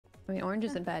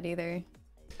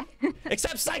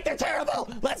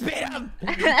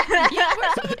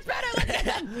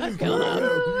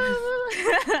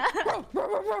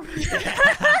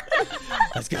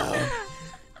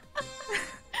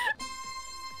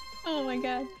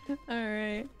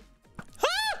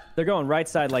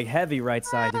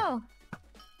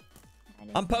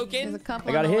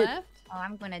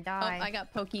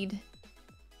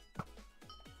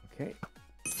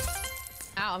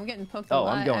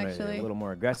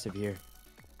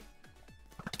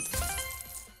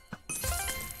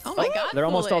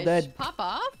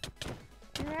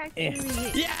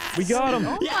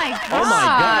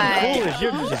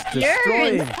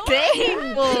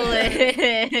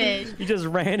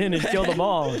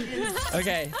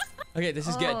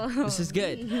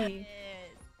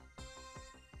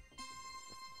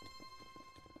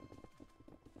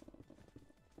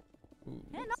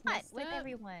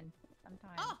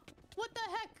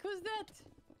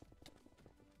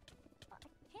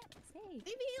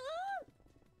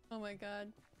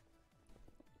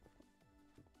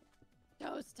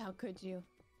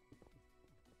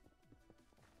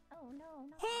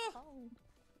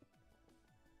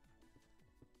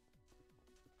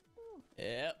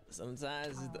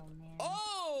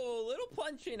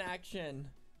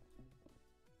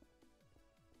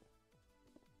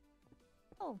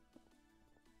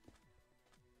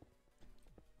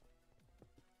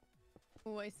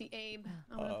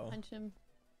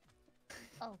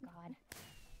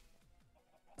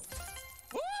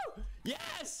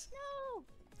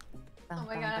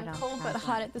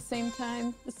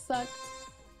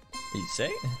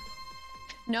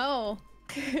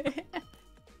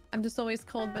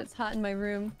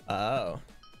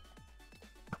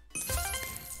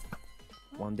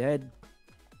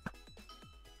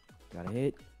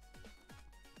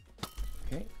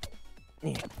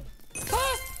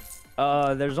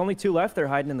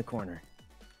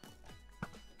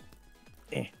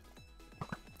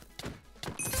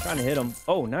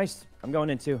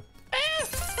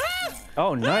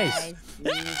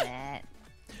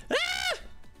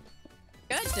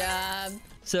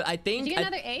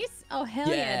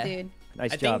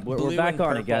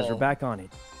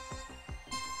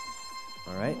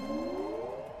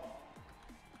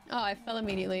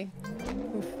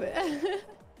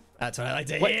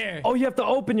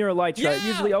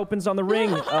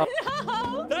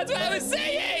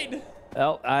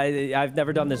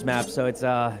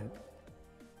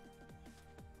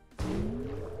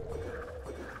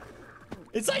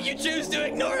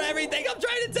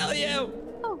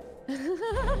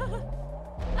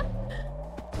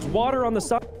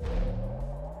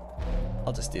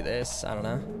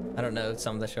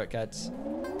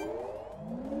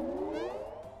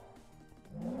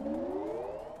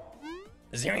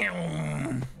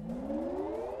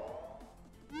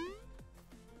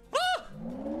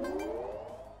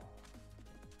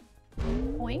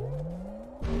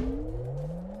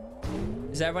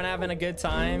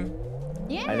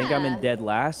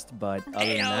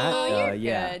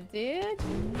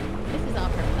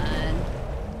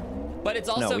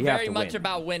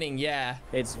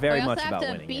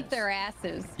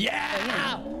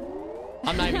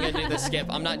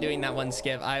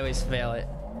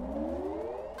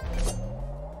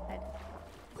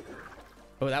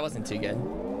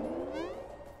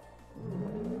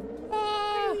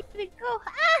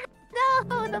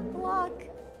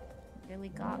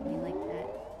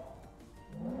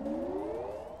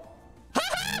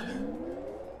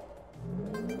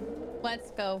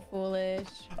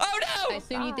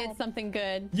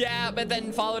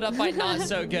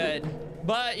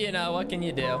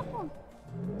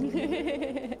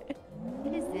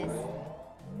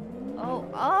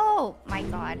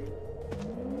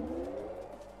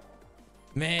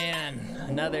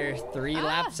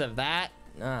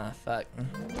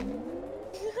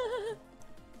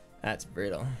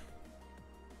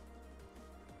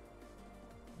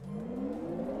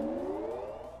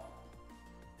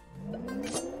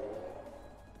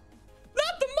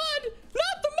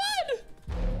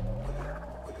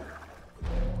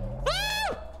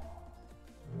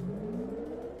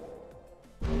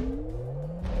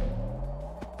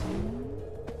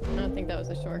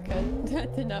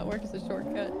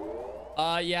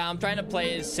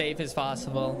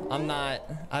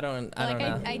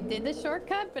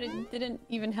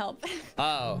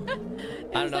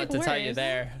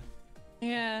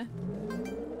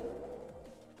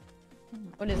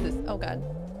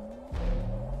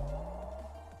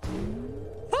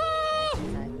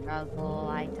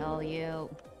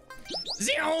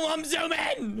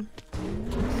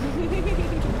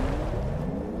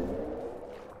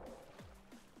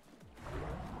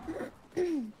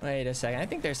Wait a second. I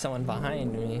think there's someone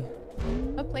behind me.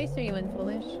 What place are you in,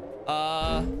 Foolish?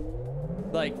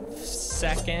 Like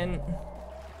second.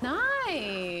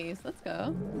 Nice. Let's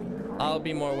go. I'll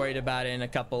be more worried about it in a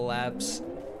couple laps.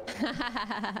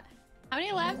 How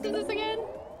many laps is this again?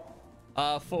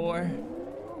 4.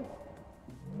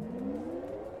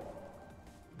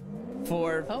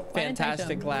 4 Oh,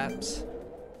 fantastic laps.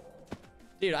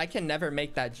 Dude, I can never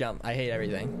make that jump. I hate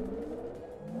everything.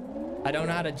 I don't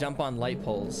know how to jump on light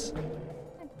poles.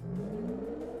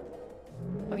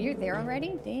 Oh, you're there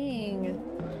already? Dang.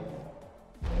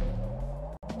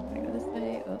 I go this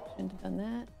way. Oh, shouldn't have done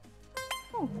that.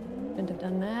 Oh, shouldn't have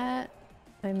done that.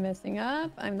 I'm messing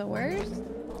up. I'm the worst.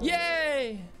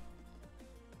 Yay!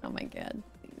 Oh my god,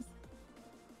 please.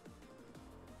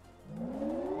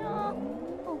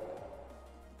 No.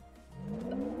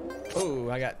 Oh,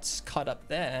 I got caught up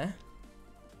there.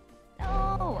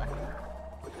 No.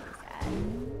 Sad.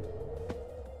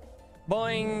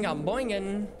 Boing, I'm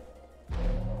boinging.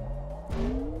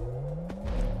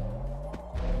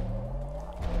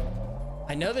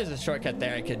 I know there's a shortcut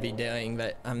there I could be doing,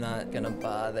 but I'm not gonna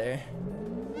bother.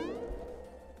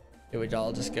 It would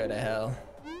all just go to hell.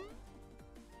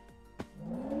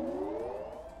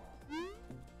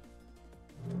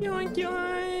 Yoink,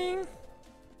 yoink.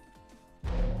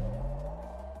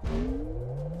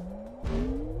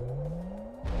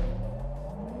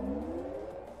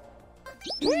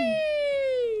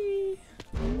 Whee!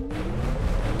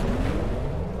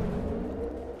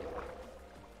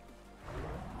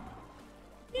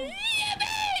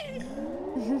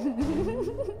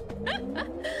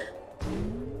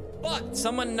 Fuck!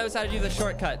 Someone knows how to do the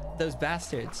shortcut. Those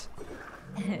bastards.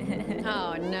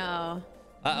 Oh no.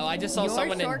 Uh-oh, I just saw Your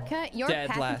someone shortcut? in Your dead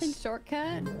patented last.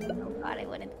 shortcut? Oh god, I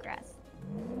went in the grass.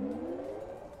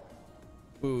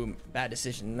 Ooh, bad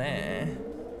decision there.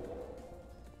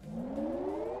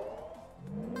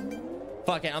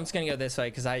 Fuck it, I'm just gonna go this way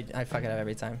because I fuck it up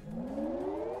every time.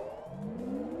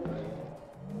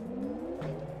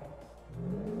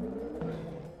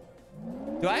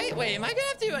 Wait, am I gonna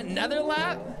have to do another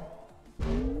lap?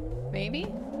 Maybe?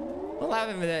 What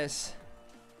happened with this?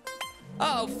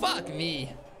 Oh, fuck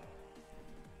me.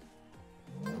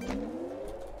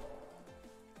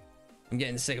 I'm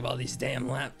getting sick of all these damn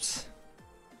laps.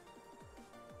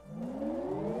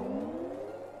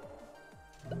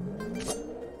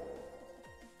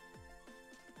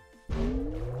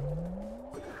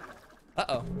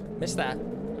 Uh-oh, missed that.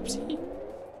 Oopsie.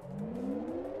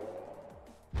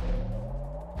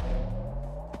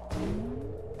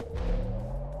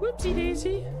 Whoopsie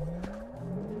daisy.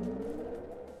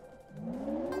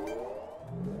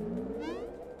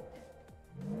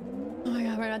 Oh my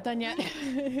god, we're not done yet.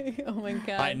 Oh my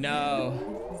god. I know.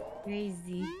 This is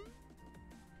crazy.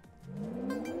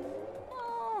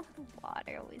 Oh, the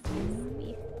water always makes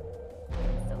me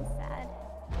so sad.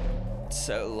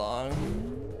 So long.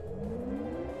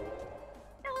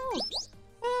 No.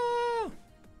 Ah.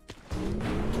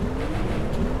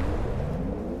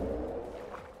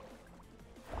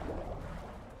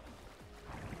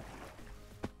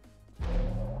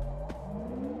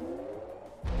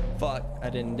 Fuck, I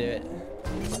didn't do it.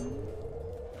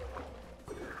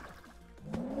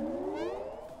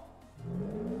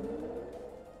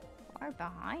 Far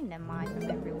behind am I from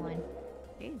everyone?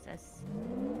 Jesus.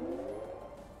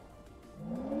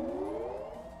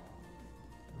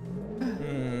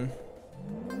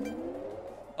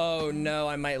 Oh no,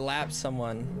 I might lap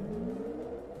someone.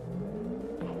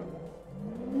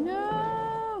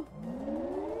 No!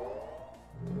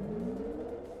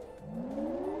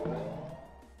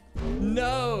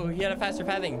 No, he had a faster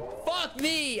pathing. Fuck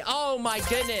me! Oh my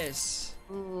goodness.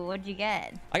 Ooh, what'd you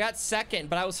get? I got second,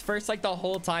 but I was first like the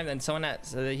whole time. Then someone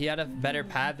he had a better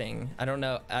pathing. I don't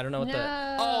know what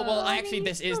the. Oh well, actually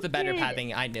this is the better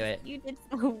pathing. I knew it. You did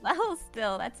so well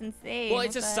still. That's insane. Well,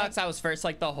 it just sucks. I was first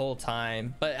like the whole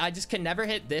time, but I just can never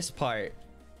hit this part.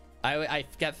 I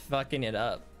kept fucking it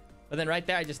up. But then right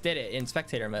there, I just did it in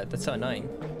spectator mode. That's so annoying.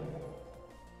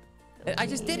 I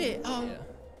just did it. Oh. Yeah.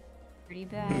 Pretty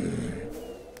bad.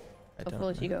 Oh,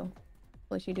 Foolish, you go.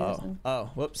 Foolish, you do this one. Oh,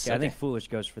 whoops. Yeah, Okay. I think Foolish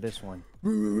goes for this one.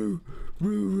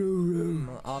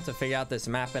 I'll have to figure out this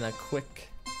map in a quick.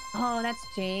 Oh, that's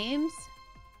James.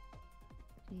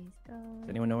 Please go. Does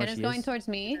anyone know where And it's she going is? towards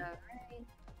me.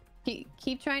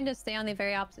 Keep trying to stay on the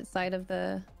very opposite side of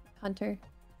the hunter.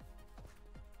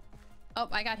 Oh,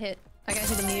 I got hit. I got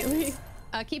hit immediately.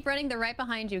 Keep running. They're right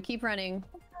behind you. Keep running.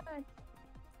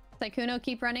 Saikuno,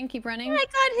 keep running. Keep running. I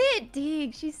got hit.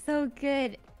 Dang, she's so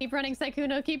good. Keep running,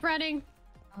 Saikuno. Keep running.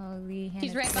 Holy,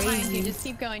 She's Hannah's right behind you. crazy. Just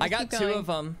keep going. I Just got keep two going. of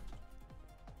them.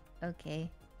 Okay.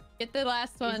 Get the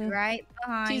last She's one. right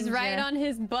behind She's right ya. on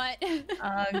his butt.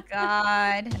 Oh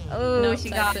god. Oh, Nope,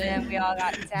 she got that's it. him. We all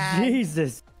got tagged.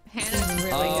 Jesus. Hannah's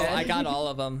really Oh, good. I got all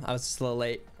of them. I was just a little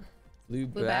late. Blue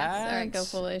bats. All right, go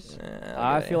bats. foolish.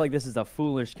 I Okay. feel like this is a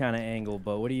foolish kind of angle,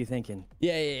 but what are you thinking?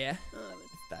 Yeah. If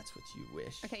that's what you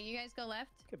wish. Okay, you guys go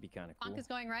left. Could be kind of cool. Ponka's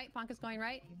going right. Ponka's going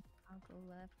right. I'll go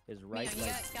left. Is right Mia,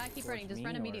 you like gotta keep running. towards Just me,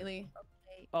 run or- immediately.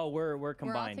 Oh, we're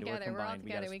combined. We're all together. We're all combined.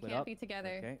 together. gotta We split can't up. be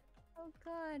together. Okay. Oh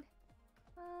god.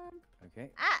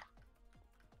 Okay. Ah.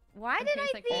 Why did Okay, I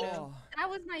it's like think that. Oh. that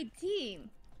was my team?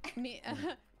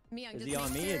 Mia, Is just he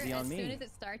on make me? Is sure he on as me? soon as it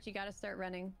starts, you gotta start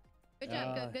running. Good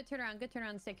job. Good turnaround. Good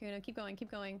turnaround, Sekuno. Keep going. Keep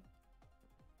going.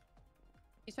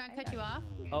 He's trying to cut you off.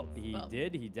 Oh, he Well,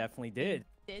 did. He definitely did.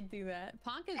 Did do that.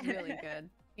 Ponka's really good.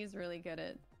 He's really good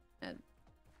at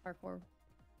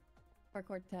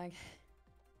parkour tag.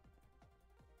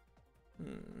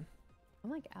 I'm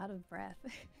like out of breath.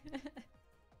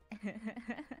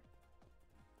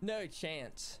 No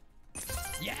chance.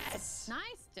 Yes.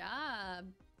 Nice job,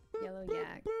 Yellow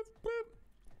Yak.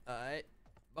 All right.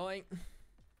 Boing.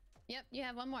 Yep, you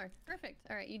have one more. Perfect.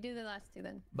 All right, you do the last two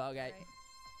then. Bogey. All right.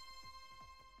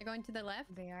 You're going to the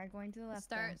left. They are going to the left.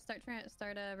 Start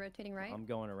rotating right. I'm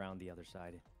going around the other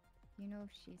side. You know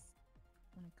if she's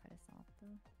gonna cut us off though.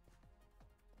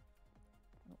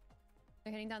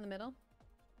 They're heading down the middle.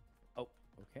 Oh,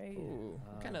 okay. Ooh,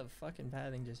 what kind of fucking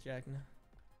pathing just Jack now?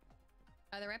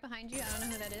 They're right behind you. I don't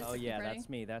know who that is. Oh Keep yeah, running. that's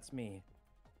me. That's me.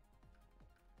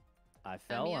 I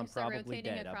fell. yeah, I'm start probably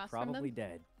rotating dead. I'm across from them. probably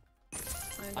dead. I'm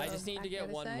gonna I go just need back to the get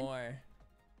other one side. more.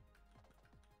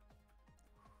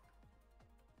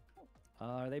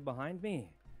 Are they behind me?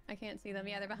 I can't see them.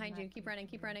 Yeah, they're behind you. Keep running.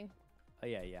 Keep running. Oh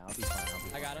yeah, I'll be fine. I'll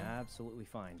be I got fine. him. Absolutely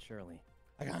fine, surely.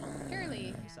 I got him.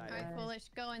 Surely. excited. All right, Foolish,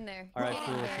 go in there. All right, Get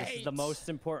in Foolish. there. This is the most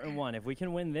important one. If we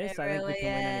can win this, It I think we really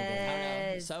can win anything. I don't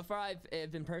know. Yes. So far,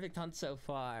 I've been perfect hunt so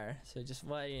far. So just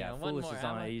one, you Yeah, know, one Foolish more. is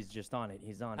on it. He's just on it.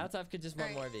 He's on How it. tough could just one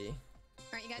Alright. more be? All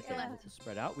right, you guys go left.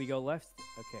 Spread out. We go left.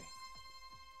 Okay.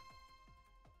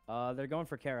 They're going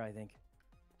for Kara, I think.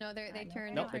 No, they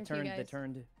turned. Nope, they they turned to you turned. They guys.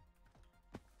 turned.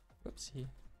 Whoopsie.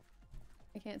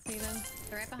 I can't see them.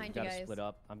 They're right behind you Gotta guys. split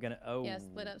up. I'm gonna. Oh. Yeah,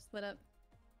 split up. Split up.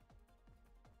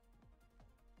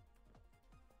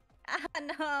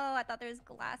 No, I thought there was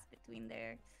glass between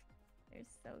there. They're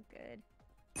so good.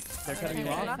 They're cutting you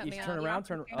Okay, off. cut You me turn off. around.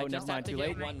 Turn. I Oh, I never just mind. have to Too get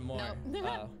late. one more. Nope.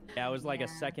 Oh. Yeah, it was like a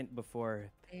Yeah. second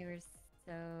before. They were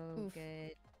so Oof.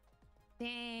 good.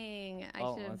 Dang, I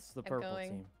Oh, should have that's the kept purple going.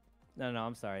 team. No,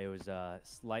 I'm sorry. It was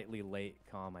slightly late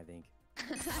calm, I think.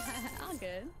 All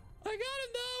good. I got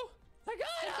him though. I got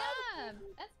Good him.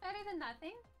 job. That's better than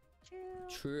nothing. True.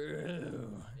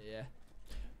 True. Yeah.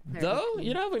 Very Though, good.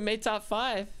 you know, we made top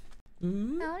 5.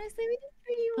 Honestly, we did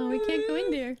pretty well. Oh, we can't go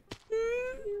in there.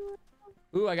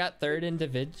 Ooh, I got third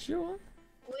individual.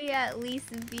 We at least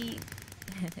beat.